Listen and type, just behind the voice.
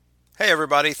Hey,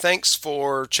 everybody. Thanks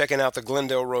for checking out the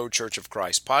Glendale Road Church of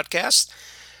Christ podcast.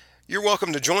 You're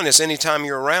welcome to join us anytime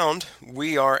you're around.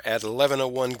 We are at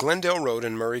 1101 Glendale Road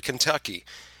in Murray, Kentucky.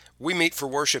 We meet for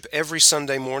worship every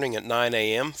Sunday morning at 9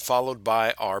 a.m., followed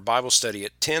by our Bible study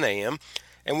at 10 a.m.,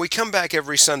 and we come back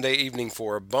every Sunday evening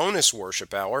for a bonus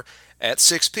worship hour at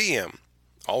 6 p.m.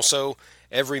 Also,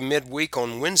 every midweek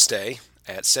on Wednesday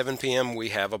at 7 p.m., we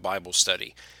have a Bible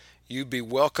study. You'd be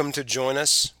welcome to join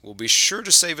us. We'll be sure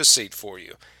to save a seat for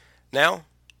you. Now,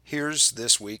 here's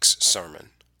this week's sermon.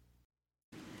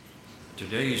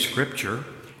 Today's scripture,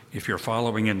 if you're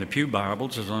following in the Pew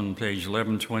Bibles, is on page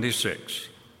 1126.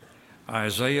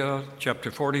 Isaiah chapter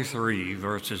 43,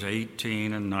 verses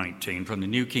 18 and 19 from the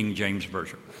New King James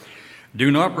Version.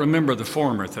 Do not remember the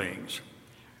former things,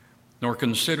 nor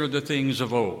consider the things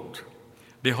of old.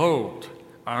 Behold,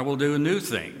 I will do a new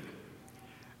thing.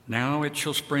 Now it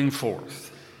shall spring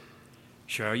forth.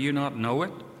 Shall you not know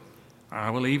it? I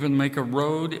will even make a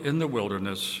road in the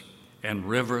wilderness and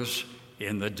rivers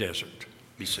in the desert.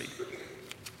 Be seated.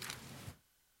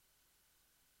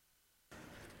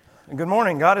 Good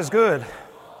morning. God is good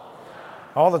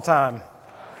all the time.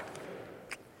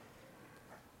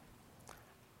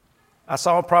 I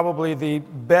saw probably the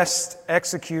best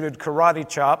executed karate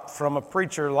chop from a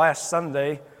preacher last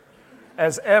Sunday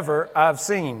as ever I've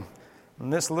seen.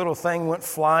 And this little thing went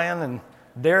flying, and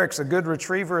Derek's a good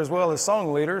retriever as well as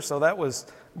song leader, so that was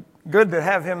good to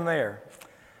have him there.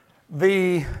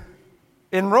 In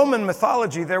Roman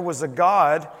mythology, there was a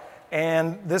god,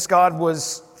 and this god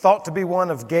was thought to be one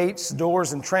of gates,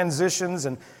 doors, and transitions,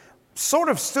 and sort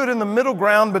of stood in the middle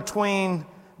ground between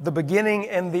the beginning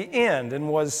and the end, and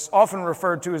was often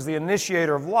referred to as the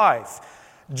initiator of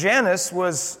life. Janus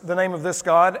was the name of this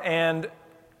god, and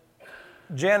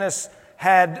Janus,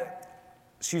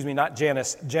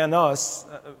 Janus,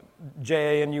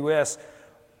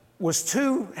 was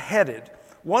two-headed.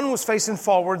 One was facing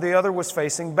forward, the other was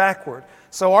facing backward.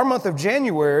 So our month of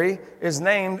January is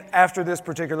named after this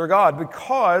particular god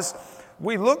because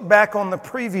we look back on the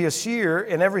previous year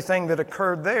and everything that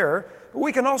occurred there.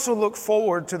 We can also look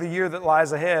forward to the year that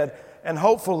lies ahead and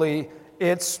hopefully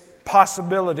its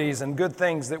possibilities and good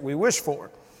things that we wish for.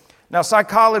 Now,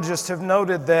 psychologists have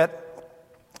noted that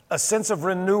a sense of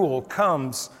renewal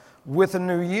comes with a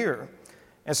new year.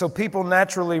 And so people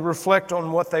naturally reflect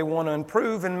on what they want to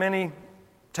improve, and many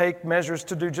take measures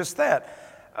to do just that.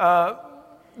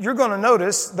 You're going to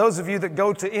notice, those of you that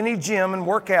go to any gym and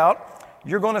work out,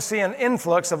 you're going to see an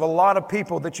influx of a lot of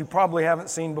people that you probably haven't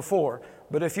seen before.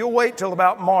 But if you'll wait till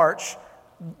about March,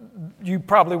 you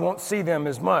probably won't see them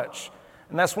as much.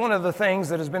 And that's one of the things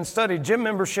that has been studied. Gym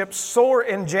memberships soar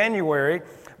in January,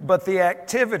 but the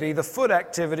activity, the foot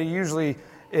activity, usually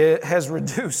has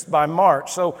reduced by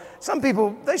March. So some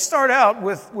people, they start out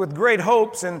with great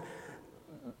hopes, and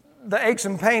the aches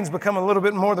and pains become a little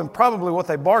bit more than probably what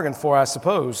they bargained for, I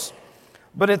suppose.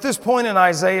 But at this point in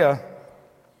Isaiah,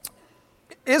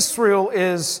 Israel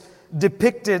is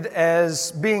depicted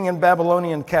as being in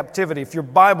Babylonian captivity. If your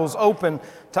Bible's open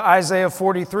to Isaiah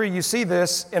 43, you see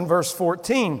this in verse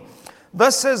 14.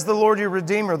 Thus says the Lord your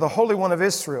Redeemer, the Holy One of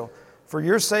Israel, for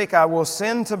your sake I will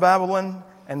send to Babylon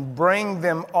and bring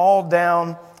them all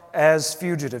down as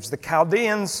fugitives, the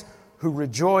Chaldeans who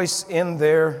rejoice in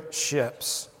their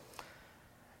ships.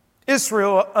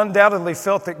 Israel undoubtedly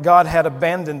felt that God had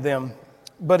abandoned them,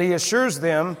 but he assures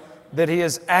them that he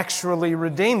has actually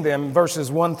redeemed them,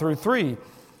 verses 1 through 3.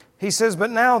 He says, but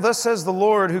now thus says the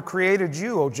Lord who created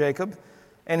you, O Jacob,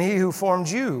 and he who formed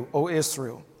you, O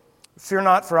Israel. Fear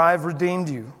not, for I have redeemed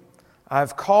you. I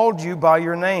have called you by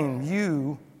your name.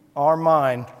 You are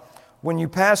mine. When you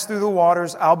pass through the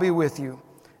waters, I'll be with you,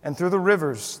 and through the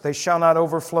rivers, they shall not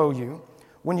overflow you.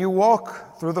 When you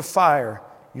walk through the fire,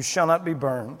 you shall not be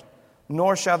burned,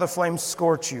 nor shall the flames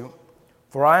scorch you.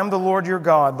 For I am the Lord your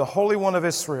God, the Holy One of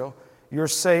Israel, your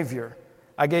Savior.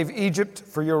 I gave Egypt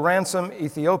for your ransom,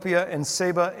 Ethiopia and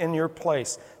Seba in your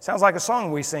place. Sounds like a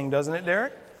song we sing, doesn't it,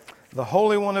 Derek? The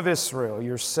Holy One of Israel,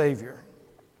 your Savior.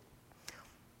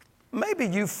 Maybe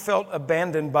you felt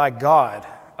abandoned by God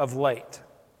of late,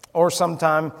 or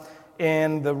sometime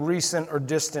in the recent or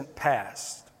distant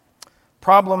past.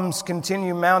 Problems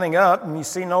continue mounting up, and you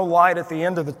see no light at the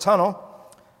end of the tunnel.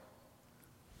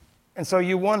 And so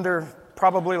you wonder,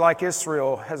 probably like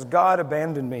Israel, has God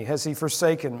abandoned me? Has he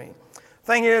forsaken me?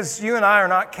 Thing is, you and I are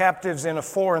not captives in a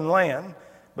foreign land,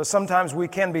 but sometimes we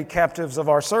can be captives of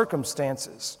our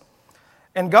circumstances.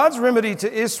 And God's remedy to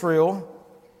Israel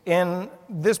in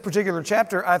this particular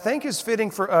chapter, I think, is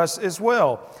fitting for us as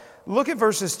well. Look at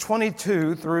verses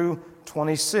 22 through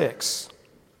 26.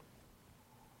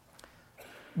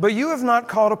 But you have not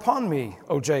called upon me,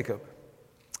 O Jacob,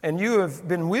 And you have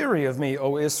been weary of me,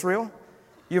 O Israel.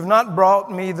 You have not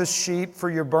brought me the sheep for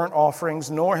your burnt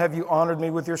offerings, nor have you honored me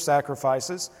with your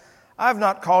sacrifices. I have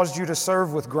not caused you to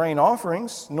serve with grain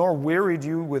offerings, nor wearied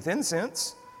you with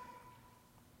incense.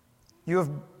 You have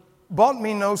bought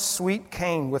me no sweet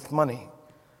cane with money,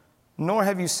 nor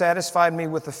have you satisfied me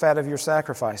with the fat of your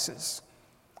sacrifices.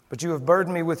 But you have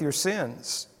burdened me with your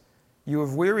sins. You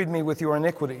have wearied me with your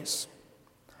iniquities.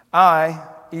 I,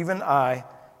 even I,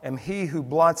 am he who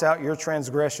blots out your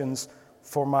transgressions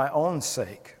for my own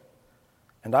sake,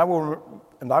 and I will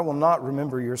not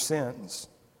remember your sins.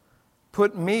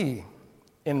 Put me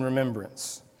in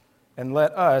remembrance, and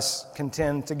let us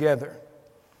contend together.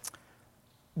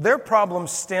 Their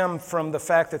problems stem from the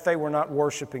fact that they were not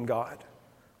worshiping God.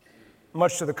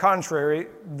 Much to the contrary,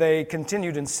 they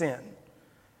continued in sin.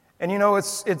 And you know,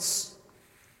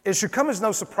 it should come as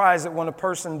no surprise that when a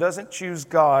person doesn't choose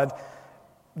God,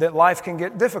 that life can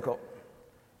get difficult.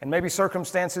 And maybe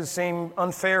circumstances seem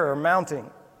unfair or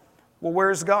mounting. Well,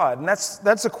 where's God? And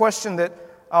that's a question that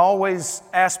I always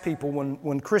ask people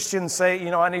when Christians say,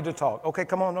 I need to talk. Okay,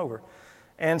 come on over.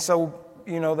 And so,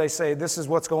 they say, this is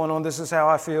what's going on, this is how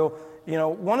I feel.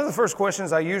 One of the first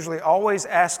questions I usually always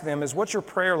ask them is, what's your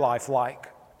prayer life like?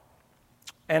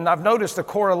 And I've noticed a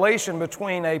correlation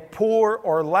between a poor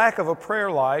or lack of a prayer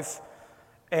life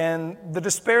and the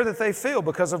despair that they feel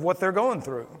because of what they're going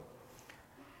through.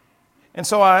 And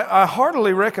so I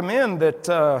heartily recommend that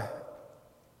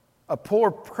a poor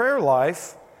prayer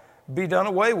life be done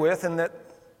away with and that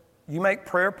you make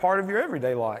prayer part of your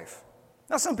everyday life.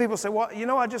 Now, some people say, well,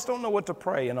 I just don't know what to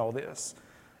pray in all this.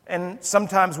 And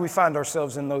sometimes we find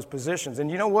ourselves in those positions.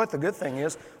 And you know what? The good thing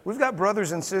is we've got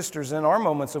brothers and sisters in our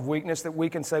moments of weakness that we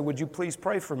can say, would you please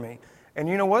pray for me? And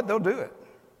you know what? They'll do it.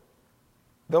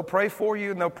 They'll pray for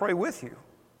you and they'll pray with you.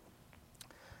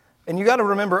 And you got to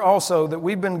remember also that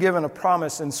we've been given a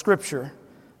promise in Scripture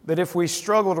that if we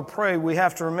struggle to pray, we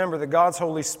have to remember that God's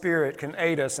Holy Spirit can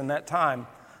aid us in that time.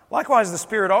 Likewise, the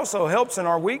Spirit also helps in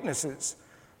our weaknesses.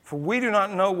 For we do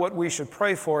not know what we should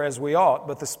pray for as we ought,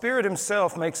 but the Spirit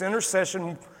Himself makes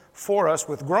intercession for us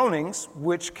with groanings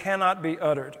which cannot be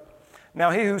uttered.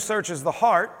 Now He who searches the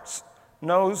hearts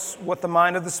knows what the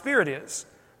mind of the Spirit is,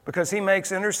 because He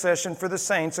makes intercession for the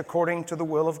saints according to the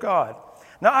will of God.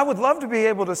 Now, I would love to be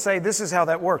able to say this is how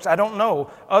that works. I don't know,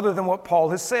 other than what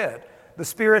Paul has said. The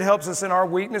Spirit helps us in our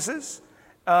weaknesses,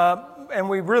 and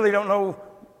we really don't know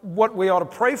what we ought to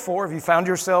pray for. If you found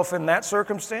yourself in that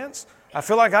circumstance, I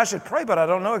feel like I should pray, but I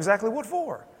don't know exactly what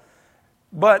for.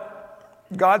 But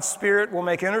God's Spirit will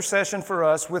make intercession for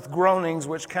us with groanings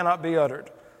which cannot be uttered.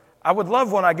 I would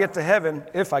love when I get to heaven,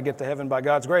 if I get to heaven by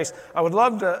God's grace, I would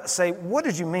love to say, what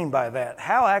did you mean by that?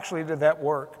 How actually did that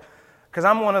work? Because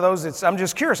I'm one of those I'm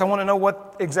just curious. I want to know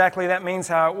what exactly that means,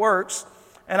 how it works.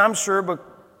 And I'm sure, but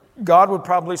God would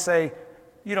probably say,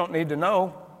 you don't need to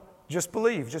know. Just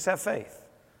believe. Just have faith.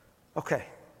 Okay.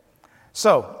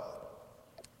 So,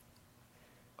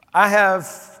 I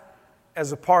have,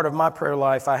 as a part of my prayer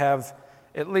life, I have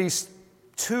at least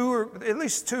two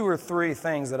or three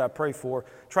things that I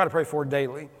try to pray for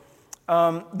daily.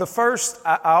 The first,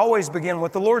 I always begin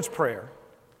with the Lord's Prayer.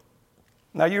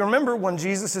 Now, you remember when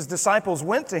Jesus' disciples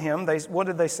went to Him, what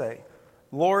did they say?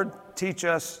 Lord, teach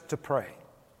us to pray.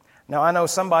 Now, I know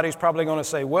somebody's probably going to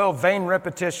say, well, vain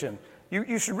repetition.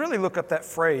 You should really look up that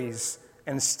phrase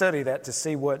and study that to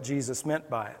see what Jesus meant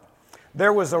by it.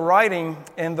 There was a writing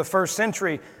in the first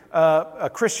century, a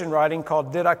Christian writing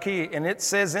called Didache, and it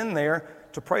says in there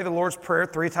to pray the Lord's Prayer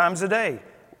 3 times a day,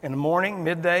 in the morning,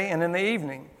 midday, and in the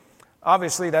evening.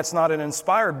 Obviously, that's not an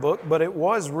inspired book, but it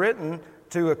was written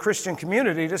to a Christian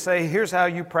community to say, here's how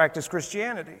you practice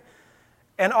Christianity.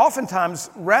 And oftentimes,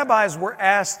 rabbis were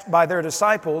asked by their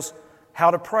disciples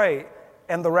how to pray,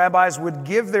 and the rabbis would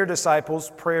give their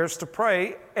disciples prayers to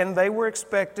pray, and they were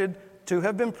expected to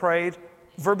have been prayed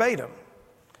verbatim.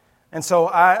 And so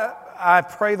I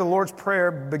pray the Lord's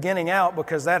Prayer beginning out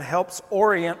because that helps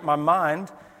orient my mind.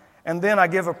 And then I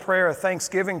give a prayer of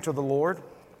thanksgiving to the Lord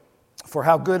for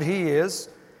how good He is.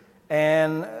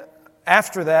 And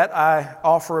after that, I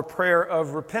offer a prayer of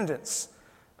repentance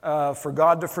for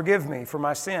God to forgive me for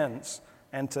my sins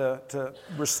and to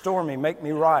restore me, make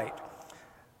me right.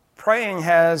 Praying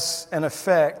has an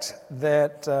effect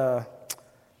that...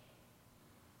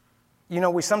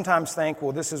 we sometimes think,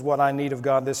 well, this is what I need of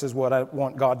God, this is what I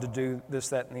want God to do, this,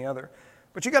 that, and the other.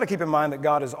 But you got to keep in mind that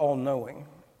God is all-knowing.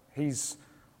 He's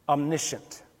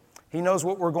omniscient. He knows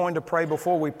what we're going to pray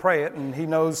before we pray it, and He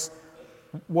knows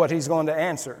what He's going to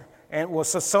answer. And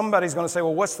so somebody's going to say,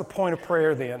 well, what's the point of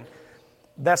prayer then?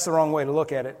 That's the wrong way to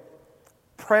look at it.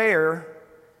 Prayer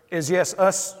is, yes,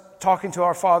 us talking to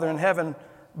our Father in heaven,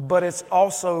 but it's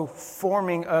also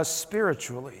forming us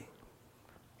spiritually.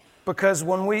 Because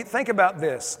when we think about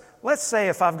this, let's say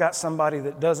if I've got somebody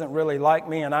that doesn't really like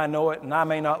me and I know it and I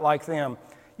may not like them,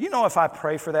 if I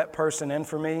pray for that person and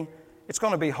for me, it's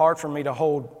going to be hard for me to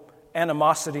hold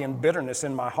animosity and bitterness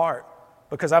in my heart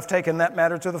because I've taken that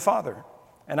matter to the Father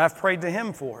and I've prayed to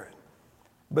Him for it.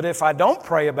 But if I don't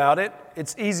pray about it,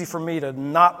 it's easy for me to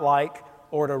not like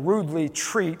or to rudely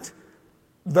treat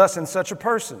thus and such a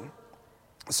person.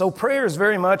 So prayer is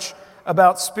very much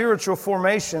about spiritual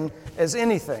formation as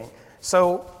anything.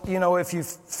 So, if you've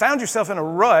found yourself in a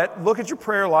rut, look at your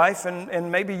prayer life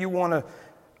and maybe you want to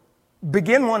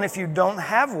begin one if you don't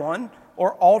have one,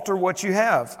 or alter what you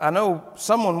have. I know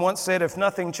someone once said, if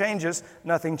nothing changes,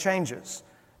 nothing changes.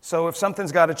 So if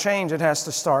something's got to change, it has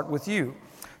to start with you.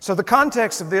 So the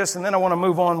context of this, and then I want to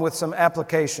move on with some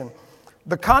application.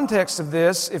 The context of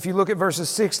this, if you look at verses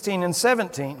 16 and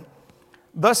 17,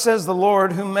 thus says the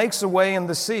Lord, who makes a way in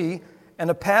the sea and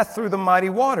a path through the mighty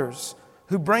waters,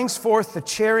 who brings forth the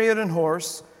chariot and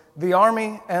horse, the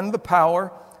army and the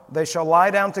power. They shall lie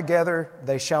down together,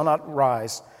 they shall not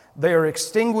rise. They are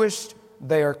extinguished,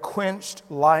 they are quenched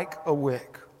like a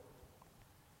wick.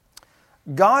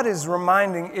 God is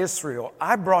reminding Israel,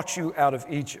 I brought you out of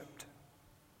Egypt.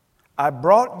 I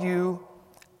brought you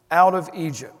out of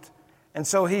Egypt. And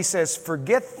so He says,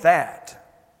 forget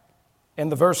that in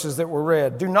the verses that were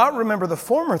read. Do not remember the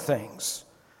former things,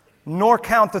 nor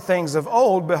count the things of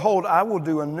old. Behold, I will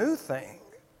do a new thing.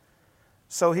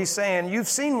 So He's saying, you've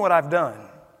seen what I've done,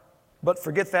 but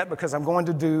forget that because I'm going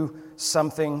to do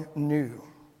something new.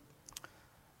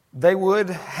 They would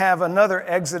have another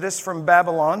exodus from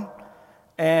Babylon,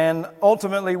 and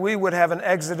ultimately we would have an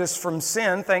exodus from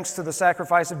sin thanks to the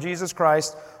sacrifice of Jesus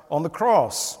Christ on the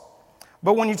cross.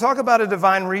 But when you talk about a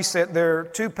divine reset, there are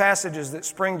two passages that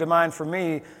spring to mind for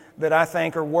me that I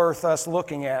think are worth us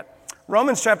looking at.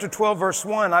 Romans chapter 12, verse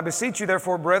 1, I beseech you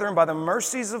therefore, brethren, by the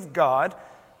mercies of God,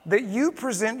 that you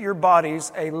present your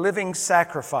bodies a living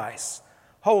sacrifice,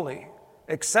 holy,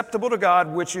 acceptable to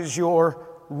God, which is your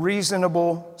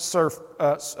reasonable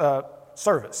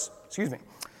service.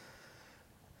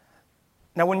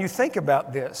 Now, when you think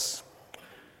about this,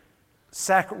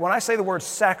 when I say the word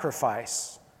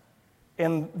sacrifice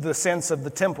in the sense of the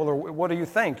temple, or what do you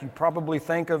think? You probably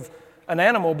think of an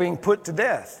animal being put to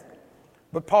death.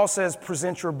 But Paul says,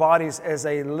 present your bodies as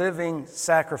a living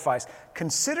sacrifice.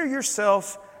 Consider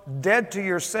yourself dead to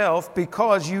yourself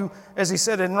because you, as he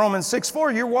said in Romans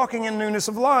 6:4, you're walking in newness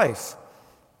of life.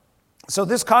 So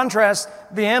this contrasts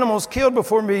the animals killed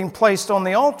before being placed on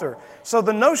the altar. So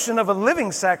the notion of a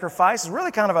living sacrifice is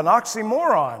really kind of an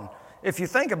oxymoron, if you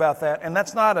think about that. And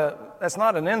that's not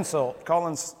an insult,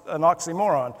 calling an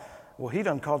oxymoron. Well, he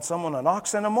done called someone an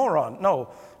ox and a moron.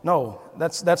 No,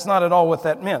 that's not at all what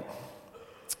that meant.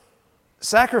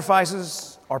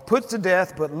 Sacrifices are put to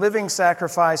death, but living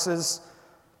sacrifices,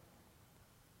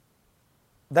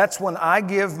 that's when I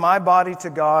give my body to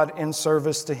God in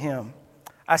service to Him.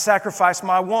 I sacrifice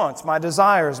my wants, my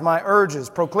desires, my urges,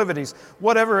 proclivities,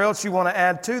 whatever else you want to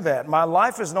add to that. My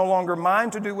life is no longer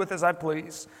mine to do with as I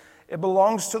please. It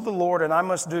belongs to the Lord, and I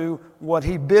must do what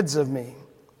He bids of me.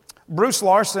 Bruce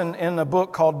Larson, in a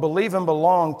book called Believe and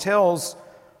Belong, tells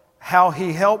how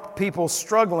he helped people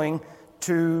struggling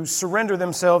to surrender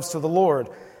themselves to the Lord.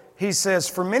 He says,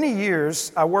 for many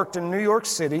years, I worked in New York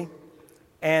City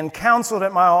and counseled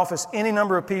at my office any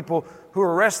number of people who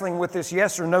are wrestling with this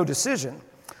yes or no decision.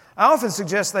 I often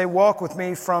suggest they walk with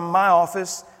me from my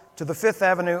office to the Fifth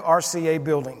Avenue RCA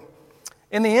building.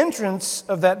 In the entrance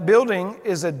of that building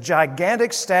is a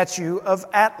gigantic statue of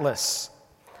Atlas,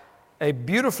 a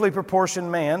beautifully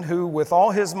proportioned man who, with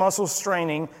all his muscles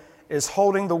straining, is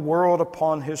holding the world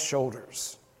upon his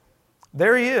shoulders.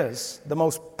 There he is, the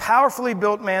most powerfully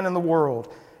built man in the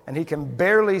world, and he can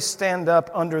barely stand up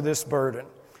under this burden.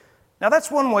 Now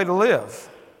that's one way to live,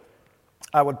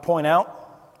 I would point out.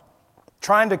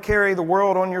 Trying to carry the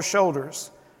world on your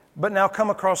shoulders, but now come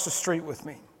across the street with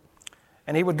me.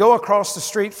 And he would go across the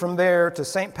street from there to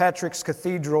St. Patrick's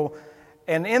Cathedral,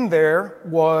 and in there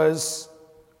was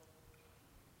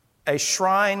a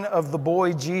shrine of the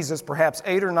boy Jesus, perhaps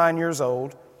 8 or 9 years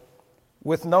old,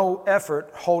 with no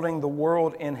effort holding the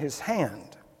world in his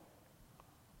hand.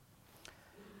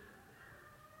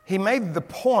 He made the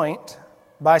point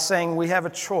by saying we have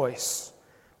a choice.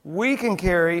 We can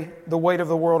carry the weight of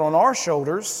the world on our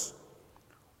shoulders,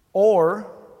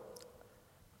 or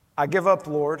I give up,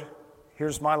 Lord,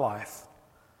 here's my life.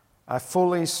 I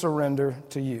fully surrender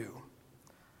to you.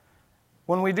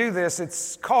 When we do this,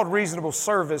 it's called reasonable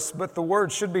service, but the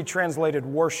word should be translated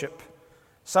worship.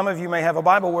 Some of you may have a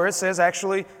Bible where it says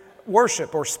actually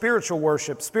worship or spiritual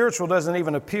worship. Spiritual doesn't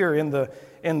even appear in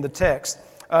the text.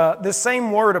 This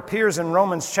same word appears in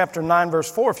Romans chapter 9,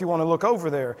 verse 4, if you want to look over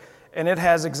there. And it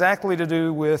has exactly to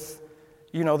do with,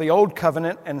 the old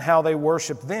covenant and how they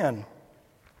worshiped then.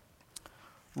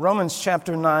 Romans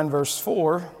chapter 9, verse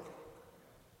 4.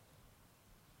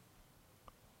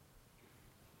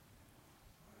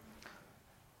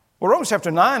 Well, Romans chapter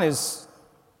 9 is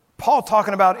Paul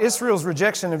talking about Israel's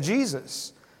rejection of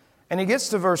Jesus. And he gets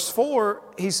to verse 4,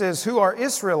 he says, who are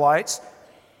Israelites,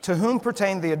 to whom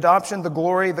pertain the adoption, the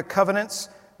glory, the covenants,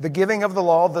 the giving of the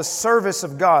law, the service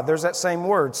of God. There's that same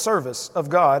word, service of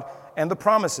God, and the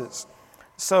promises.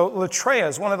 So latreia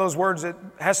is one of those words that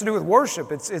has to do with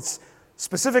worship. It's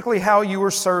specifically how you are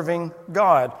serving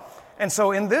God. And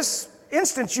so in this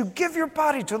instance, you give your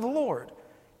body to the Lord.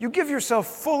 You give yourself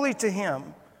fully to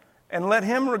Him and let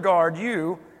Him regard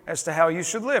you as to how you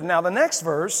should live. Now the next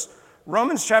verse,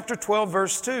 Romans chapter 12,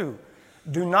 verse 2.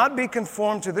 Do not be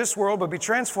conformed to this world, but be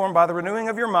transformed by the renewing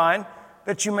of your mind,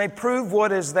 that you may prove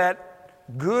what is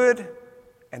that good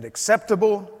and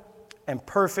acceptable and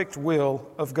perfect will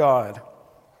of God.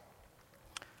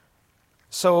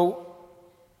 So,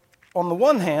 on the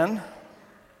one hand,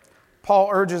 Paul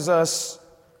urges us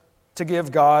to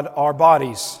give God our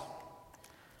bodies.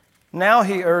 Now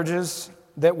he urges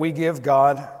that we give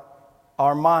God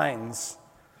our minds.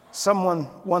 Someone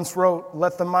once wrote,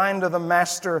 let the mind of the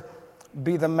master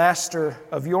be the master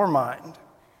of your mind.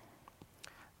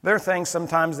 There are things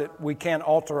sometimes that we can't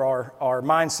alter our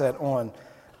mindset on.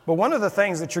 But one of the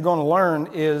things that you're going to learn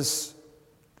is,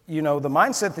 the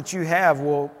mindset that you have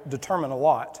will determine a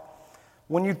lot.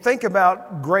 When you think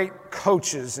about great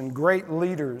coaches and great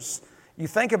leaders, you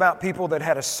think about people that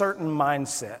had a certain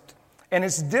mindset. And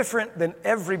it's different than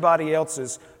everybody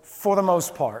else's for the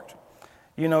most part.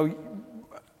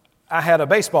 I had a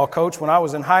baseball coach when I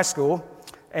was in high school,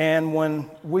 and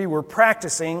when we were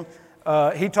practicing,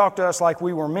 he talked to us like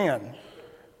we were men,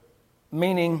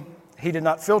 meaning he did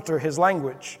not filter his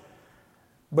language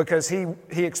because he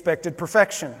expected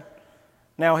perfection.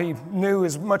 Now, he knew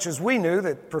as much as we knew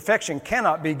that perfection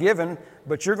cannot be given,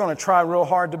 but you're going to try real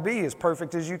hard to be as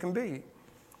perfect as you can be.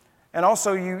 And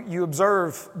also, you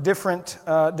observe different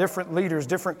leaders,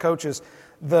 different coaches.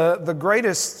 The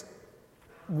greatest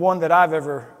one that I've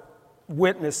ever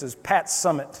witnessed is Pat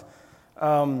Summitt.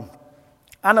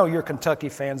 I know you're Kentucky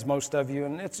fans, most of you,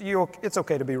 and it's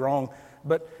okay to be wrong,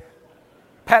 but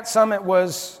Pat Summitt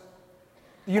was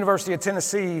the University of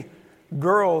Tennessee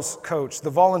girls coach, the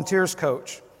volunteers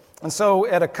coach. And so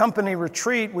at a company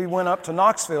retreat, we went up to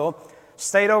Knoxville,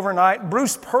 stayed overnight.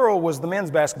 Bruce Pearl was the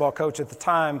men's basketball coach at the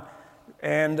time,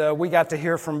 and we got to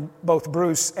hear from both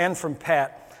Bruce and from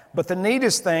Pat. But the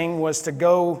neatest thing was to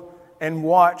go and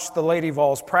watch the Lady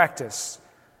Vols practice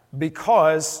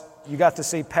because you got to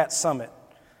see Pat Summitt.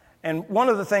 And one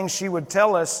of the things she would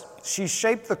tell us, she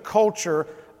shaped the culture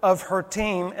of her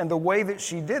team, and the way that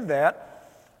she did that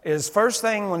is first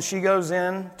thing when she goes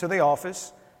in to the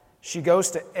office, she goes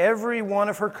to every one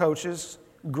of her coaches,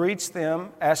 greets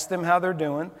them, asks them how they're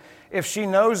doing. If she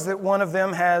knows that one of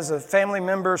them has a family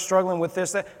member struggling with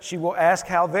this, that, she will ask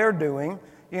how they're doing.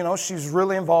 She's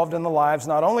really involved in the lives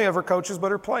not only of her coaches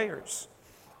but her players.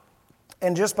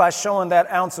 And just by showing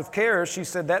that ounce of care, she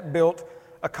said that built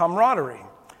a camaraderie.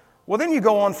 Well, then you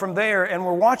go on from there, and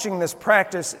we're watching this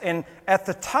practice, and at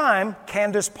the time,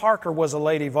 Candace Parker was a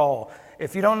Lady Vol.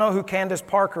 If you don't know who Candace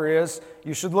Parker is,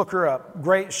 you should look her up.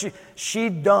 Great. She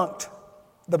dunked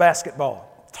the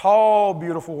basketball. Tall,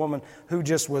 beautiful woman who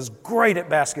just was great at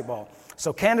basketball.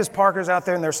 So Candace Parker's out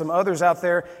there, and there's some others out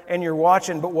there, and you're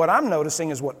watching. But what I'm noticing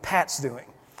is what Pat's doing.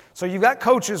 So you've got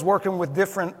coaches working with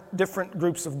different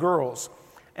groups of girls,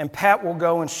 and Pat will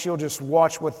go and she'll just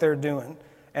watch what they're doing.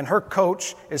 And her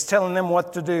coach is telling them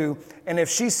what to do. And if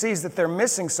she sees that they're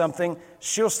missing something,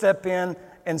 she'll step in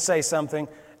and say something.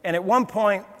 And at one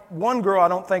point, one girl I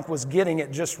don't think was getting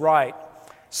it just right.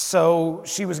 So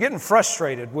she was getting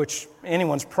frustrated, which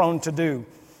anyone's prone to do.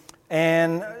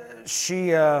 And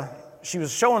she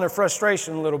was showing her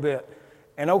frustration a little bit.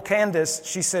 And Candace,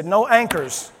 she said, no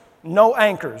anchors, no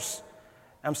anchors.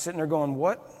 I'm sitting there going,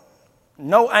 what?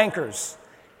 No anchors.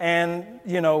 And,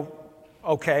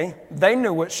 okay, they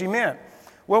knew what she meant.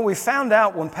 Well, we found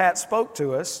out when Pat spoke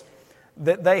to us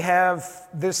that they have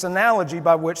this analogy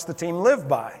by which the team lived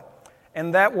by.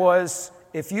 And that was,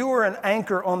 if you are an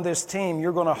anchor on this team,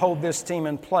 you're going to hold this team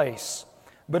in place.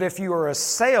 But if you are a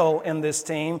sail in this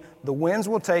team, the winds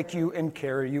will take you and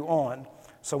carry you on.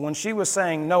 So when she was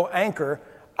saying no anchor,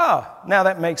 now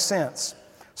that makes sense.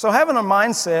 So having a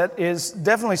mindset is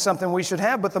definitely something we should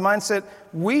have, but the mindset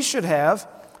we should have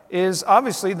is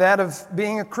obviously that of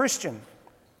being a Christian.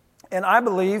 And I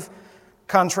believe,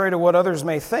 contrary to what others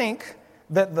may think,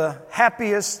 that the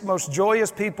happiest, most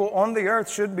joyous people on the earth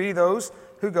should be those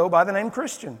who go by the name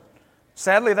Christian.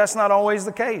 Sadly, that's not always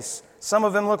the case. Some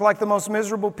of them look like the most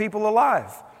miserable people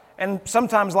alive. And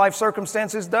sometimes life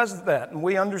circumstances does that, and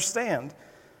we understand.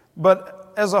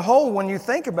 But as a whole, when you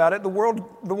think about it, the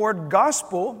word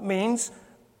gospel means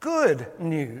good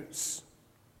news.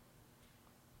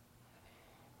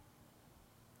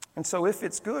 And so if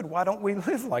it's good, why don't we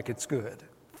live like it's good?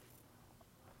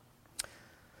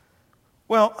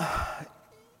 Well,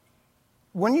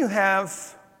 when you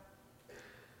have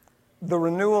the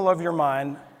renewal of your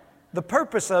mind, the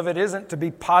purpose of it isn't to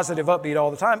be positive, upbeat all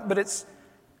the time, but it's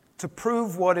to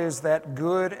prove what is that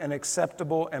good and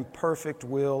acceptable and perfect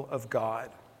will of God.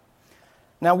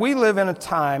 Now, we live in a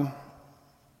time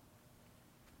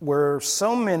where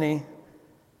so many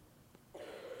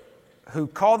who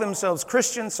call themselves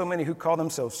Christians, so many who call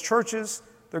themselves churches,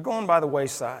 they're going by the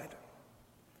wayside.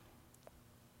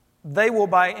 They will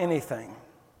buy anything,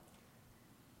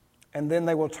 and then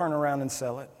they will turn around and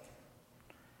sell it.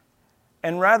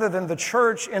 And rather than the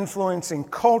church influencing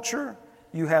culture,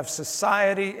 you have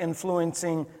society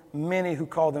influencing many who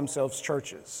call themselves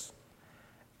churches.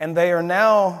 And they are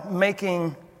now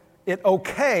making it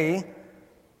okay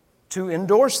to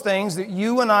endorse things that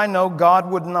you and I know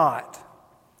God would not.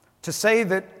 To say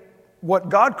that what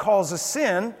God calls a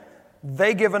sin,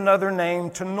 they give another name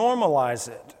to normalize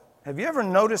it. Have you ever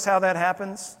noticed how that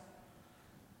happens?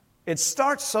 It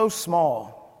starts so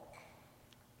small,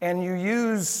 and you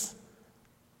use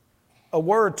a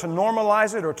word to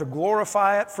normalize it or to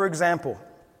glorify it. For example,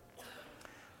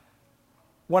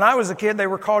 when I was a kid, they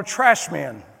were called trash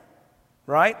men,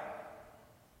 right?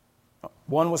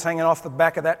 One was hanging off the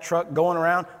back of that truck going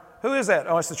around. Who is that?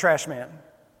 Oh, it's the trash man.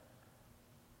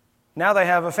 Now they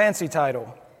have a fancy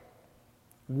title,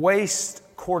 waste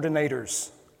coordinators.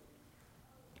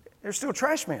 They're still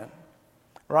trash men,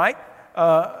 right?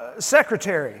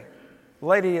 Secretary,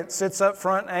 lady that sits up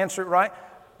front and answers it right.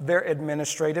 They're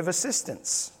administrative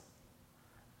assistants.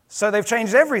 So they've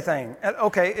changed everything.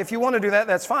 Okay, if you want to do that,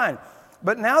 that's fine.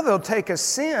 But now they'll take a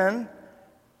sin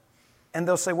and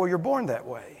they'll say, well, you're born that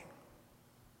way.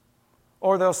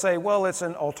 Or they'll say, well, it's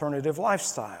an alternative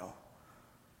lifestyle.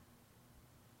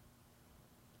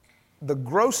 The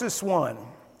grossest one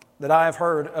that I've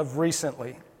heard of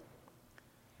recently,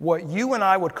 what you and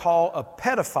I would call a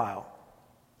pedophile,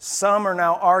 some are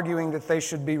now arguing that they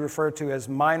should be referred to as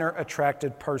minor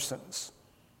attracted persons.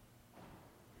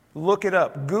 Look it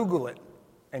up, Google it,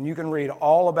 and you can read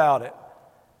all about it.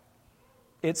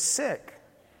 It's sick.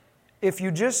 If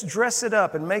you just dress it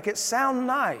up and make it sound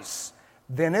nice,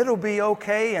 then it'll be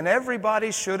okay and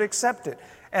everybody should accept it.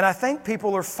 And I think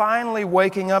people are finally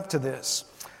waking up to this.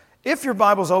 If your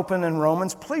Bible's open in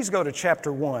Romans, please go to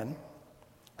chapter 1,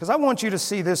 because I want you to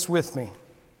see this with me.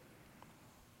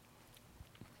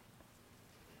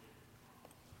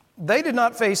 They did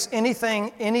not face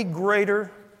anything any greater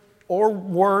or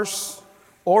worse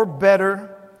or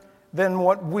better than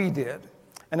what we did.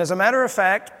 And as a matter of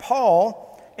fact,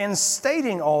 Paul, in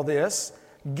stating all this,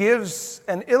 gives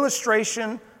an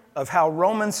illustration of how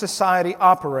Roman society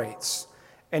operates.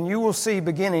 And you will see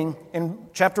beginning in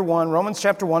chapter 1, Romans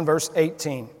chapter 1, verse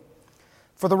 18.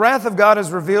 For the wrath of God is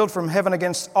revealed from heaven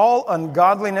against all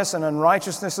ungodliness and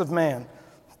unrighteousness of man,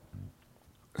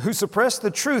 who suppress the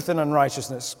truth in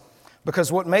unrighteousness, because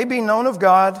what may be known of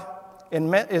God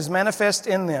is manifest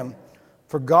in them,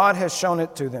 for God has shown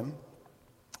it to them.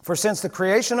 For since the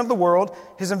creation of the world,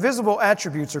 His invisible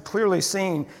attributes are clearly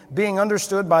seen, being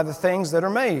understood by the things that are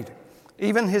made,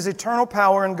 even His eternal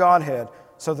power and Godhead,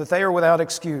 so that they are without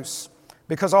excuse.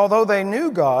 Because although they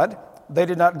knew God, they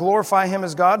did not glorify Him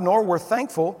as God, nor were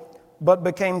thankful, but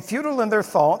became futile in their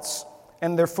thoughts,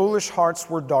 and their foolish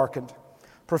hearts were darkened.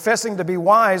 Professing to be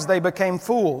wise, they became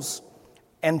fools,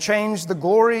 and changed the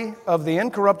glory of the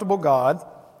incorruptible God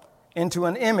into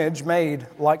an image made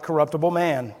like corruptible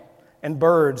man, and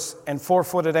birds, and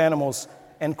four-footed animals,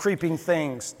 and creeping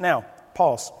things. Now,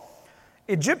 pause.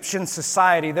 Egyptian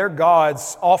society, their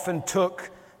gods often took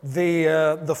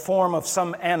the form of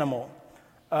some animal.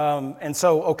 Now,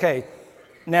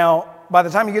 by the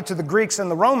time you get to the Greeks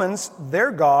and the Romans,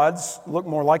 their gods look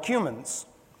more like humans.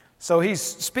 So he's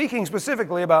speaking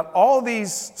specifically about all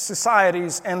these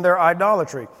societies and their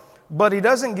idolatry. But he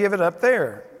doesn't give it up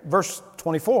there. Verse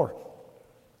 24.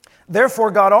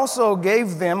 Therefore God also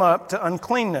gave them up to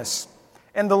uncleanness,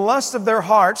 and the lust of their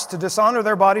hearts to dishonor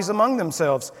their bodies among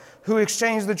themselves, who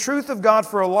exchanged the truth of God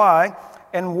for a lie,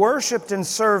 and worshipped and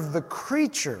served the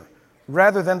creature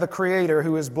rather than the Creator,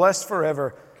 who is blessed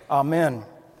forever. Amen.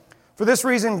 For this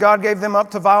reason God gave them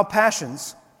up to vile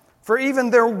passions. For even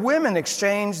their women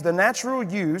exchange the natural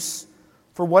use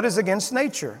for what is against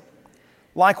nature.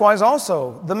 Likewise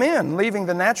also, the men, leaving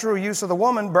the natural use of the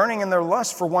woman, burning in their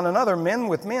lust for one another, men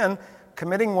with men,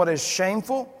 committing what is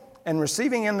shameful, and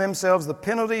receiving in themselves the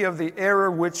penalty of the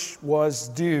error which was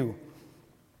due.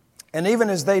 And even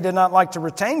as they did not like to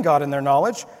retain God in their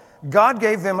knowledge, God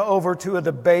gave them over to a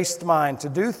debased mind to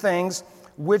do things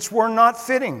which were not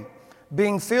fitting,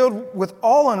 being filled with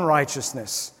all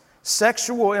unrighteousness,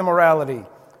 sexual immorality,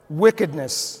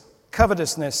 wickedness,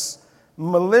 covetousness,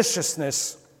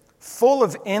 maliciousness, full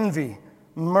of envy,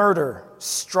 murder,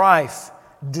 strife,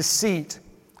 deceit,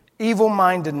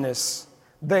 evil-mindedness.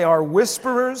 They are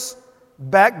whisperers,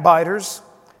 backbiters,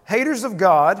 haters of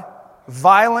God,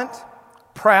 violent,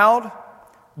 proud,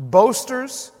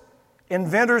 boasters,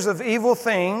 inventors of evil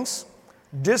things,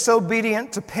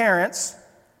 disobedient to parents.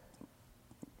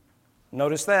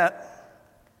 Notice that.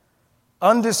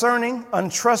 Undiscerning,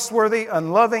 untrustworthy,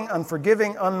 unloving,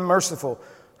 unforgiving, unmerciful,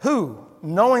 who,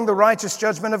 knowing the righteous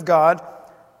judgment of God,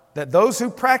 that those who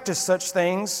practice such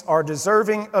things are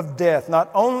deserving of death,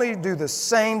 not only do the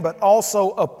same, but also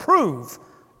approve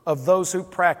of those who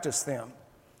practice them.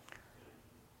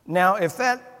 Now, if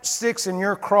that sticks in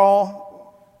your craw,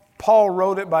 Paul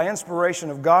wrote it by inspiration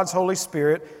of God's Holy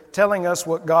Spirit, telling us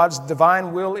what God's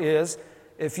divine will is.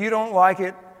 If you don't like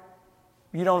it,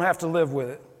 you don't have to live with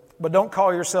it. But don't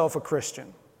call yourself a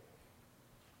Christian.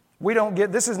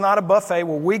 This is not a buffet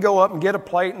where we go up and get a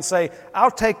plate and say,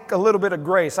 I'll take a little bit of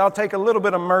grace, I'll take a little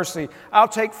bit of mercy, I'll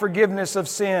take forgiveness of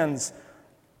sins.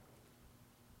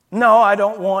 No, I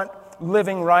don't want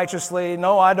living righteously.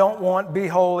 No, I don't want be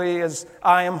holy as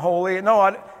I am holy.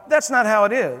 No, that's not how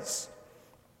it is.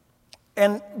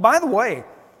 And by the way,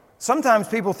 sometimes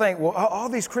people think, well, all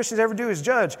these Christians ever do is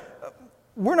judge.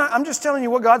 I'm just telling you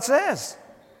what God says.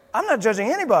 I'm not judging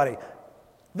anybody.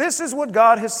 This is what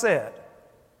God has said.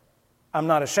 I'm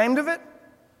not ashamed of it,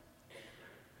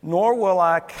 nor will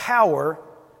I cower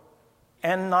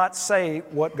and not say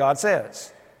what God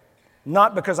says.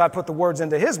 Not because I put the words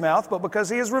into His mouth, but because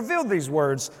He has revealed these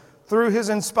words through His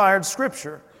inspired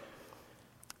Scripture.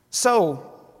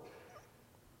 So,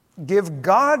 give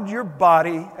God your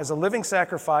body as a living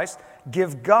sacrifice.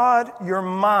 Give God your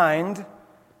mind,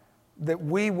 that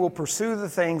we will pursue the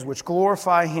things which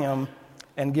glorify Him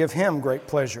and give Him great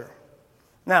pleasure.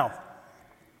 Now,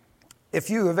 if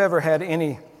you have ever had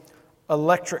any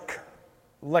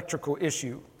electrical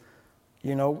issue,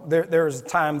 you know, there is a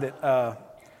time that,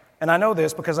 and I know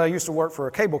this because I used to work for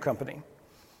a cable company.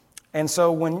 And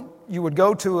so when you would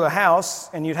go to a house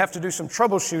and you'd have to do some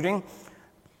troubleshooting,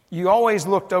 you always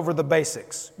looked over the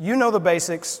basics. You know the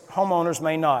basics, homeowners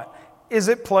may not. Is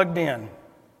it plugged in?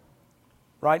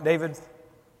 Right, David?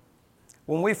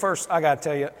 I got to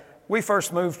tell you, we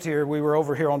first moved here, we were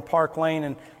over here on Park Lane,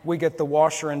 and we get the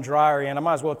washer and dryer in. I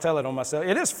might as well tell it on myself.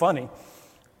 It is funny.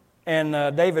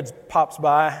 And David pops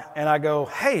by, and I go,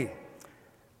 hey,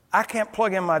 I can't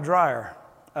plug in my dryer.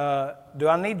 Do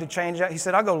I need to change that? He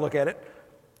said, I'll go look at it.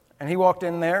 And he walked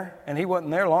in there, and he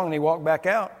wasn't there long, and he walked back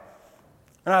out.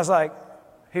 And he was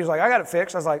like, I got it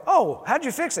fixed. I was like, oh, how'd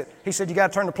you fix it? He said, you got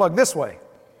to turn the plug this way.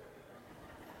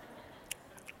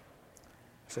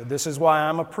 I said, this is why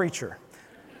I'm a preacher.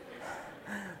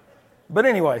 But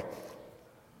anyway,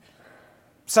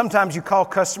 sometimes you call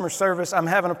customer service, I'm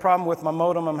having a problem with my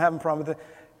modem, I'm having a problem with it.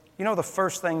 You know the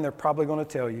first thing they're probably going to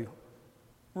tell you?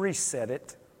 Reset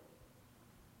it.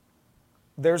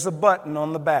 There's a button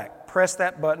on the back. Press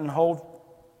that button, hold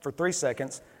for 3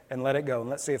 seconds, and let it go. And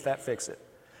let's see if that fixes it.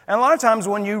 And a lot of times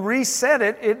when you reset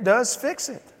it, it does fix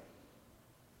it.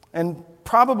 And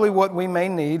probably what we may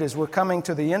need is we're coming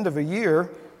to the end of a year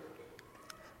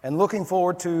and looking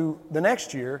forward to the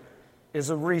next year is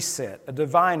a reset, a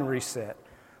divine reset,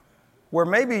 where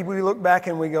maybe we look back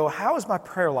and we go, how has my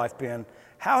prayer life been?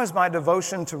 How has my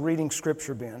devotion to reading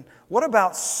Scripture been? What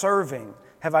about serving?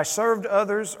 Have I served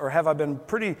others, or have I been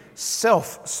pretty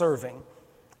self-serving?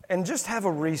 And just have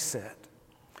a reset.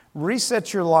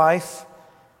 Reset your life.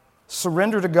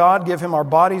 Surrender to God. Give Him our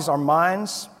bodies, our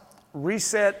minds.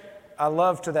 Reset, I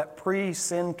love, to that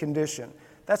pre-sin condition.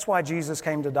 That's why Jesus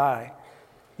came to die.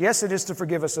 Yes, it is to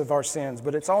forgive us of our sins,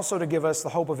 but it's also to give us the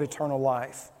hope of eternal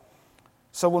life.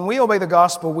 So when we obey the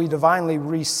gospel, we divinely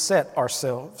reset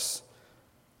ourselves.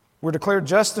 We're declared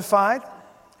justified.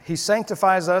 He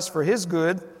sanctifies us for His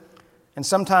good. And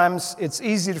sometimes it's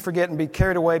easy to forget and be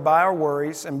carried away by our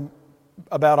worries and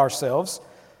about ourselves.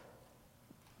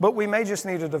 But we may just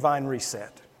need a divine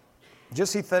reset.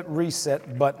 Just hit that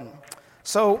reset button.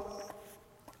 So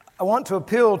I want to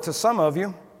appeal to some of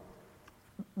you.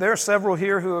 There are several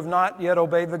here who have not yet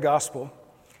obeyed the gospel.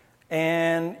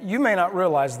 And you may not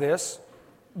realize this,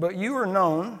 but you are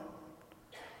known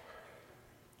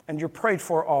and you're prayed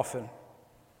for often.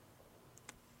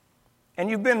 And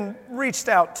you've been reached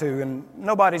out to, and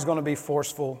nobody's going to be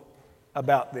forceful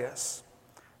about this.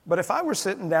 But if I were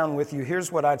sitting down with you,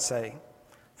 here's what I'd say.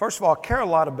 First of all, I care a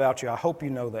lot about you. I hope you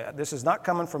know that. This is not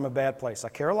coming from a bad place. I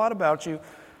care a lot about you.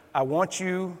 I want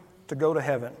you to go to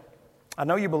heaven. I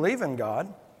know you believe in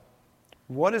God.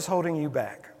 What is holding you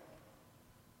back?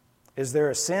 Is there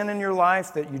a sin in your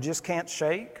life that you just can't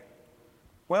shake?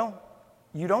 Well,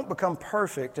 you don't become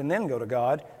perfect and then go to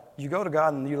God. You go to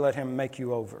God and you let Him make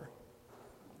you over.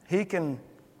 He can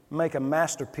make a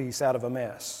masterpiece out of a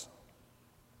mess.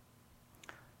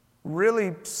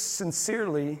 Really,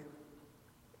 sincerely,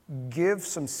 give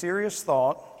some serious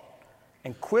thought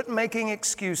and quit making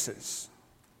excuses.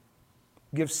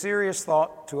 Give serious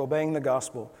thought to obeying the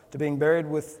gospel, to being buried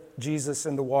with Jesus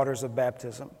in the waters of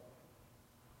baptism.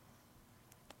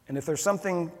 And if there's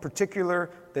something particular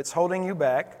that's holding you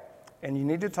back and you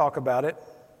need to talk about it,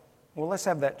 well, let's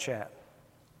have that chat.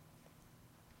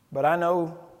 But I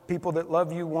know people that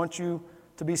love you want you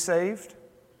to be saved.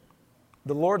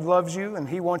 The Lord loves you and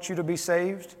He wants you to be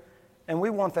saved, and we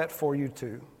want that for you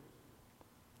too.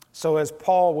 So as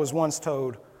Paul was once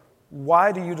told,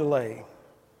 why do you delay?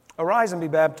 Arise and be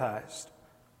baptized,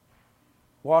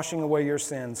 washing away your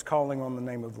sins, calling on the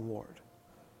name of the Lord.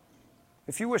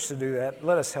 If you wish to do that,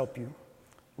 let us help you.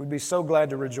 We'd be so glad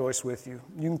to rejoice with you.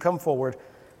 You can come forward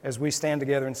as we stand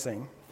together and sing.